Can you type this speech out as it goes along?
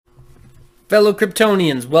Fellow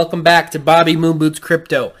Kryptonians, welcome back to Bobby Moonboots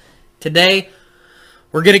Crypto. Today,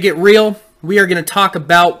 we're going to get real. We are going to talk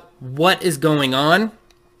about what is going on.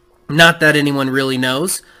 Not that anyone really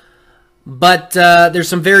knows, but there's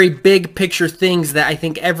some very big picture things that I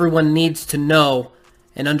think everyone needs to know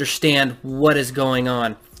and understand what is going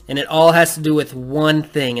on. And it all has to do with one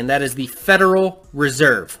thing, and that is the Federal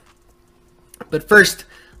Reserve. But first,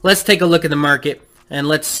 let's take a look at the market and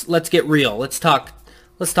let's get real. Let's talk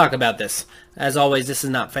about this. As always, this is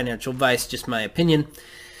not financial advice, just my opinion.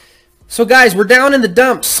 So guys, we're down in the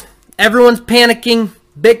dumps. Everyone's panicking.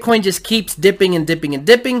 Bitcoin just keeps dipping and dipping and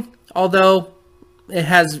dipping, although it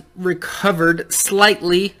has recovered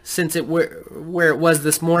slightly since where it was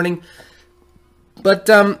this morning. But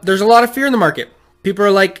there's a lot of fear in the market. People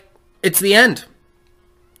are like, it's the end.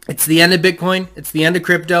 It's the end of Bitcoin. It's the end of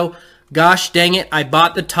crypto. Gosh dang it, I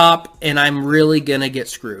bought the top and I'm really going to get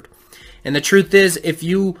screwed. And the truth is, if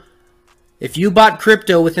you bought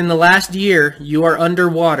crypto within the last year, you are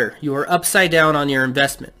underwater. You are upside down on your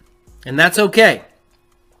investment. And that's okay.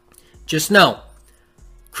 Just know,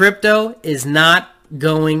 crypto is not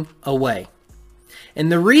going away.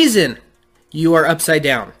 And the reason you are upside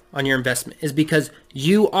down on your investment is because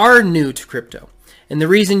you are new to crypto. And the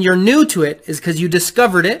reason you're new to it is because you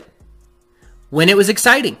discovered it when it was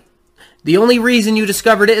exciting. The only reason you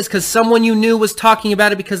discovered it is because someone you knew was talking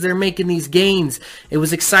about it because they're making these gains. It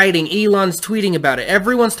was exciting. Elon's tweeting about it.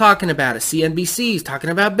 Everyone's talking about it. CNBC's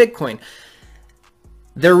talking about Bitcoin.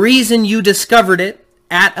 The reason you discovered it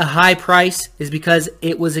at a high price is because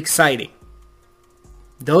it was exciting.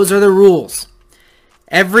 Those are the rules.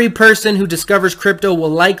 Every person who discovers crypto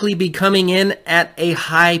will likely be coming in at a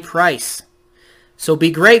high price. So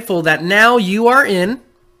be grateful that now you are in.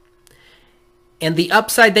 And the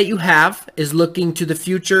upside that you have is looking to the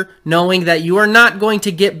future, knowing that you are not going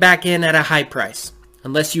to get back in at a high price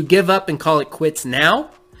unless you give up and call it quits now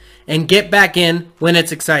and get back in when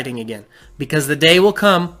it's exciting again. Because the day will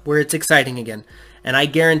come where it's exciting again. And I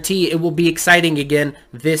guarantee it will be exciting again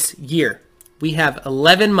this year. We have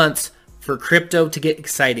 11 months for crypto to get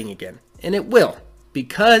exciting again. And it will,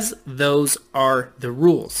 because those are the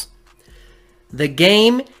rules. The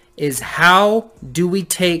game is how do we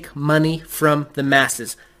take money from the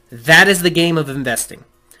masses? That is the game of investing.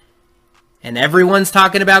 And everyone's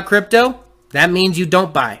talking about crypto, that means you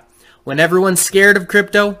don't buy. When everyone's scared of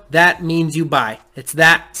crypto, that means you buy. It's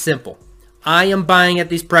that simple. I am buying at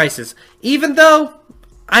these prices. Even though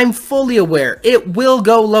I'm fully aware it will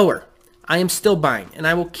go lower, I am still buying and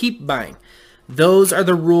I will keep buying. Those are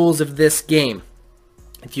the rules of this game.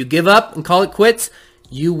 If you give up and call it quits,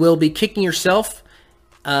 you will be kicking yourself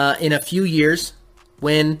in a few years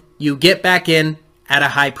when you get back in at a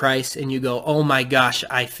high price and you go, oh my gosh,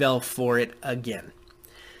 I fell for it again.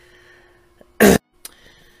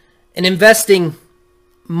 In investing,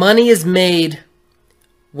 money is made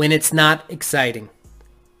when it's not exciting.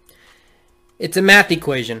 It's a math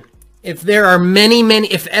equation. If there are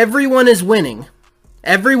if everyone is winning,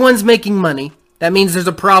 everyone's making money, that means there's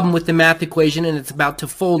a problem with the math equation and it's about to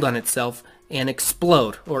fold on itself and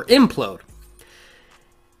explode or implode.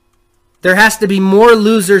 There has to be more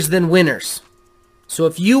losers than winners. So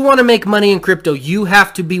if you want to make money in crypto, you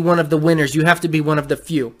have to be one of the winners. You have to be one of the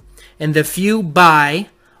few. And the few buy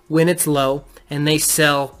when it's low and they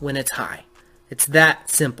sell when it's high. It's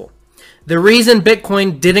that simple. The reason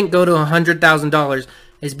Bitcoin didn't go to $100,000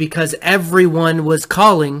 is because everyone was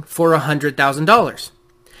calling for $100,000.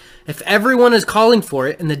 If everyone is calling for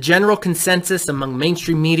it and the general consensus among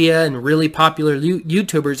mainstream media and really popular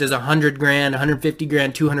YouTubers is 100 grand, 150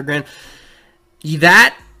 grand, 200 grand,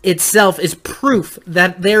 that itself is proof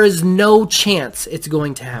that there is no chance it's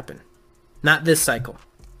going to happen. Not this cycle.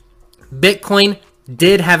 Bitcoin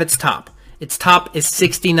did have its top. Its top is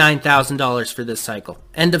 $69,000 for this cycle.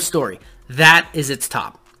 End of story. That is its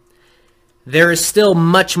top. There is still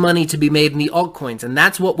much money to be made in the altcoins, and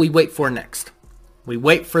that's what we wait for next. We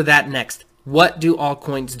wait for that next. What do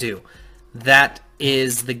altcoins do? That's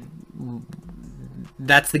the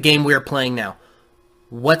game we are playing now.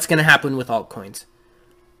 What's going to happen with altcoins?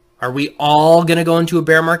 Are we all going to go into a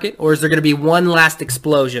bear market, or is there going to be one last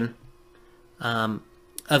explosion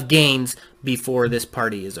of gains before this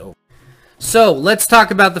party is over? So let's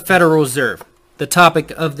talk about the Federal Reserve, the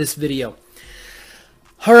topic of this video.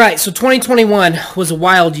 All right, so 2021 was a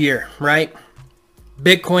wild year, right?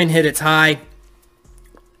 Bitcoin hit its high.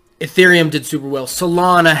 Ethereum did super well.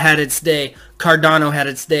 Solana had its day. Cardano had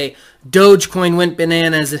its day. Dogecoin went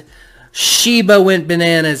bananas. Shiba went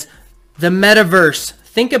bananas. The metaverse.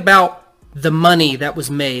 Think about the money that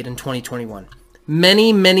was made in 2021.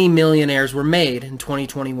 Many, many millionaires were made in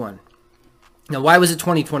 2021. Now, why was it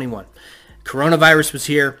 2021? Coronavirus was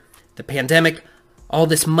here, the pandemic, all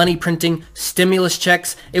this money printing, stimulus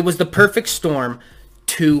checks. It was the perfect storm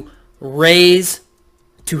to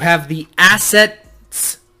have the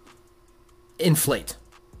assets inflate.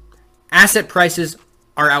 Asset prices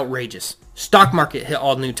are outrageous. Stock market hit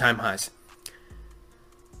all new time highs.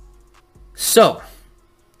 So,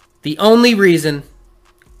 the only reason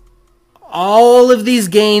all of these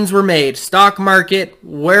gains were made, stock market,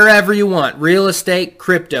 wherever you want, real estate,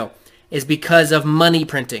 crypto, is because of money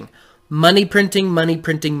printing. Money printing, money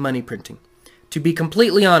printing, money printing. To be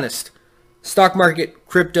completely honest, stock market,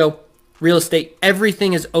 crypto, real estate,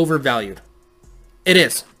 everything is overvalued. It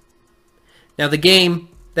is. Now, the game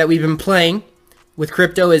that we've been playing with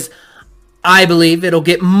crypto is, I believe it'll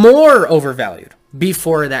get more overvalued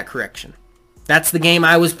before that correction. That's the game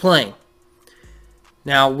I was playing.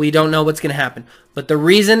 Now, we don't know what's going to happen. But the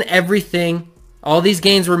reason all these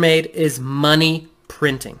gains were made is money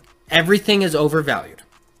printing. Everything is overvalued.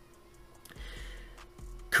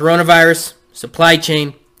 Coronavirus, supply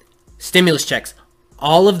chain, stimulus checks,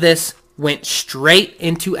 all of this went straight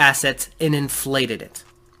into assets and inflated it.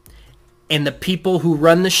 And the people who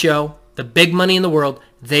run the show, the big money in the world,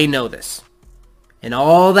 they know this. And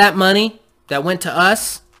all that money that went to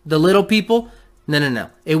us, the little people, no.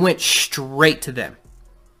 It went straight to them.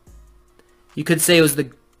 You could say it was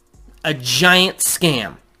a giant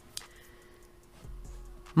scam.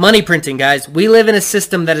 Money printing, guys. We live in a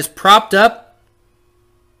system that is propped up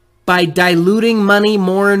by diluting money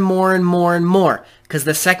more and more and more and more. Because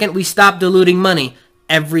the second we stop diluting money,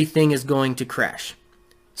 everything is going to crash.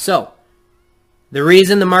 So, the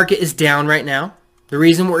reason the market is down right now, the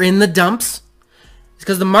reason we're in the dumps, is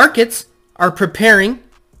because the markets are preparing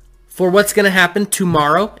for what's going to happen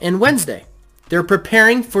tomorrow and Wednesday. They're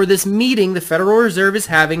preparing for this meeting the Federal Reserve is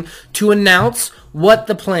having to announce what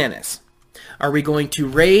the plan is. Are we going to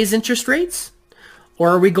raise interest rates, or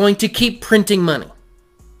are we going to keep printing money?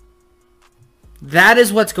 That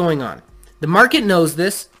is what's going on. The market knows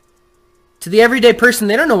this. To the everyday person,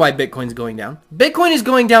 they don't know why Bitcoin's going down. Bitcoin is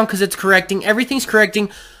going down because it's correcting. Everything's correcting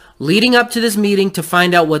leading up to this meeting to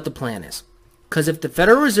find out what the plan is. Because if the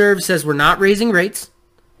Federal Reserve says we're not raising rates,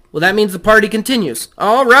 well, that means the party continues.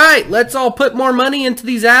 All right, let's all put more money into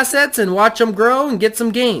these assets and watch them grow and get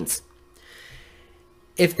some gains.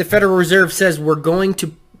 If the Federal Reserve says we're going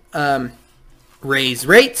to raise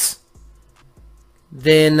rates,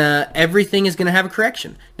 then everything is going to have a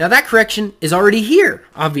correction. Now, that correction is already here,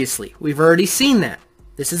 obviously. We've already seen that.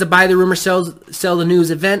 This is a buy the rumor, sell the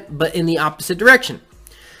news event, but in the opposite direction.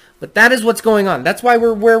 But that is what's going on. That's why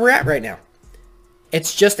we're where we're at right now.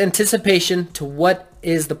 It's just anticipation to what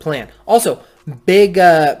is the plan. Also, big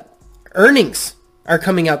earnings are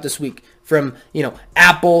coming out this week from,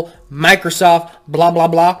 Apple, Microsoft, blah, blah,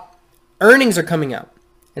 blah. Earnings are coming out.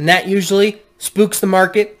 And that usually spooks the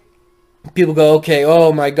market. People go, okay,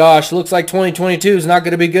 oh my gosh, looks like 2022 is not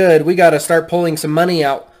going to be good. We got to start pulling some money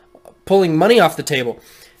out, pulling money off the table.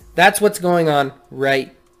 That's what's going on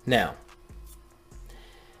right now.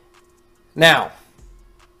 Now,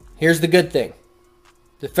 here's the good thing.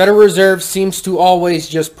 The Federal Reserve seems to always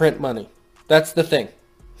just print money. That's the thing.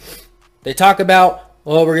 They talk about,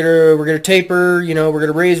 oh, we're gonna taper, we're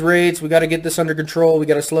gonna raise rates, we got to get this under control, we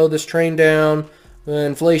got to slow this train down,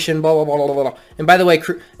 inflation, blah, blah, blah, blah, blah. And by the way,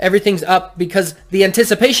 everything's up because the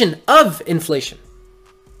anticipation of inflation.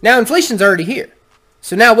 Now inflation's already here.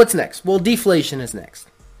 So now what's next? Well, deflation is next.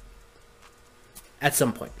 At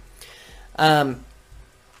some point.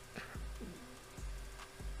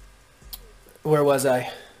 Where was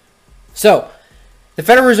I? So, the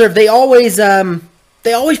Federal Reserve, they always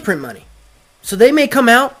print money. So they may come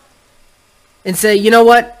out and say, you know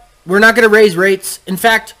what? We're not going to raise rates. In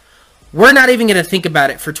fact, we're not even going to think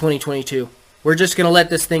about it for 2022. We're just going to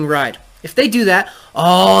let this thing ride. If they do that,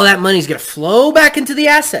 all that money is going to flow back into the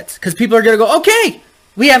assets because people are going to go, okay,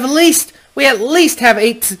 we at least have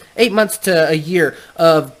eight months to a year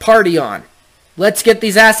of party on. Let's get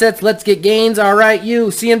these assets. Let's get gains. All right, you,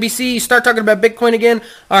 CNBC, start talking about Bitcoin again.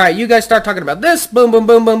 All right, you guys start talking about this. Boom, boom,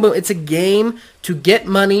 boom, boom, boom. It's a game to get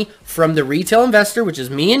money from the retail investor, which is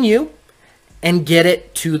me and you, and get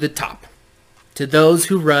it to the top, to those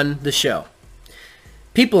who run the show.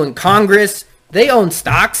 People in Congress, they own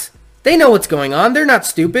stocks. They know what's going on. They're not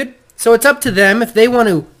stupid. So it's up to them if they want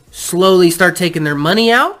to slowly start taking their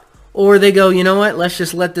money out, or they go, you know what, let's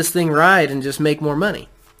just let this thing ride and just make more money.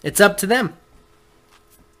 It's up to them.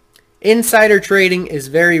 Insider trading is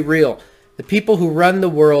very real. The people who run the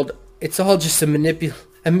world, it's all just a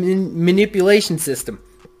manipulation system.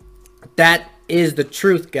 That is the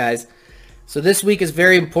truth, guys. So this week is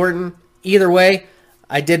very important. Either way,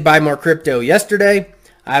 I did buy more crypto yesterday.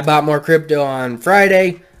 I bought more crypto on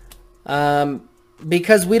Friday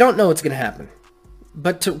because we don't know what's going to happen.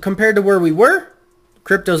 But compared to where we were,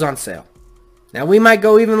 crypto's on sale. Now we might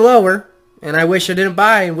go even lower, and I wish I didn't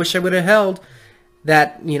buy and wish I would have held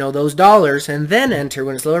that, those dollars and then enter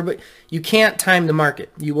when it's lower, but you can't time the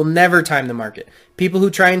market. You will never time the market. People who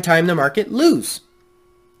try and time the market lose.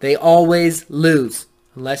 They always lose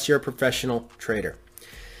unless you're a professional trader.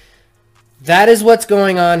 That is what's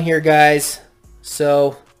going on here, guys.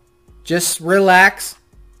 So just relax.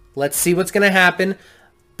 Let's see what's going to happen.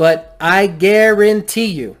 But I guarantee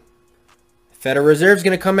you, Federal Reserve's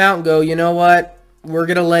going to come out and go, you know what? We're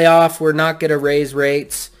going to lay off. We're not going to raise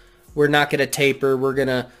rates. We're not going to taper. We're going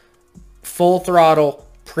to full throttle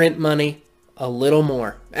print money a little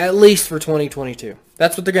more, at least for 2022.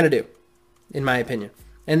 That's what they're going to do, in my opinion.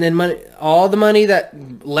 And then all the money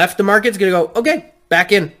that left the market's going to go, okay,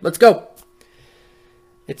 back in. Let's go.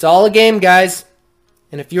 It's all a game, guys.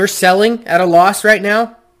 And if you're selling at a loss right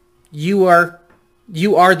now, you are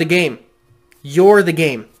the game. You're the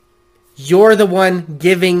game. You're the one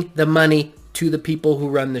giving the money to the people who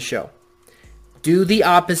run the show. Do the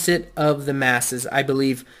opposite of the masses. I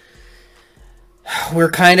believe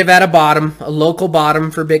we're kind of at a bottom, a local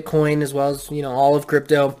bottom for Bitcoin as well as, all of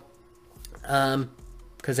crypto.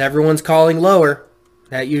 Because everyone's calling lower,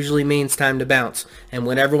 that usually means time to bounce. And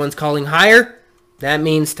when everyone's calling higher, that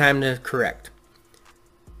means time to correct.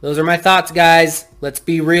 Those are my thoughts, guys. Let's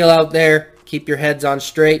be real out there. Keep your heads on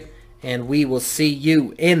straight. And we will see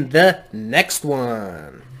you in the next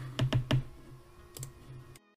one.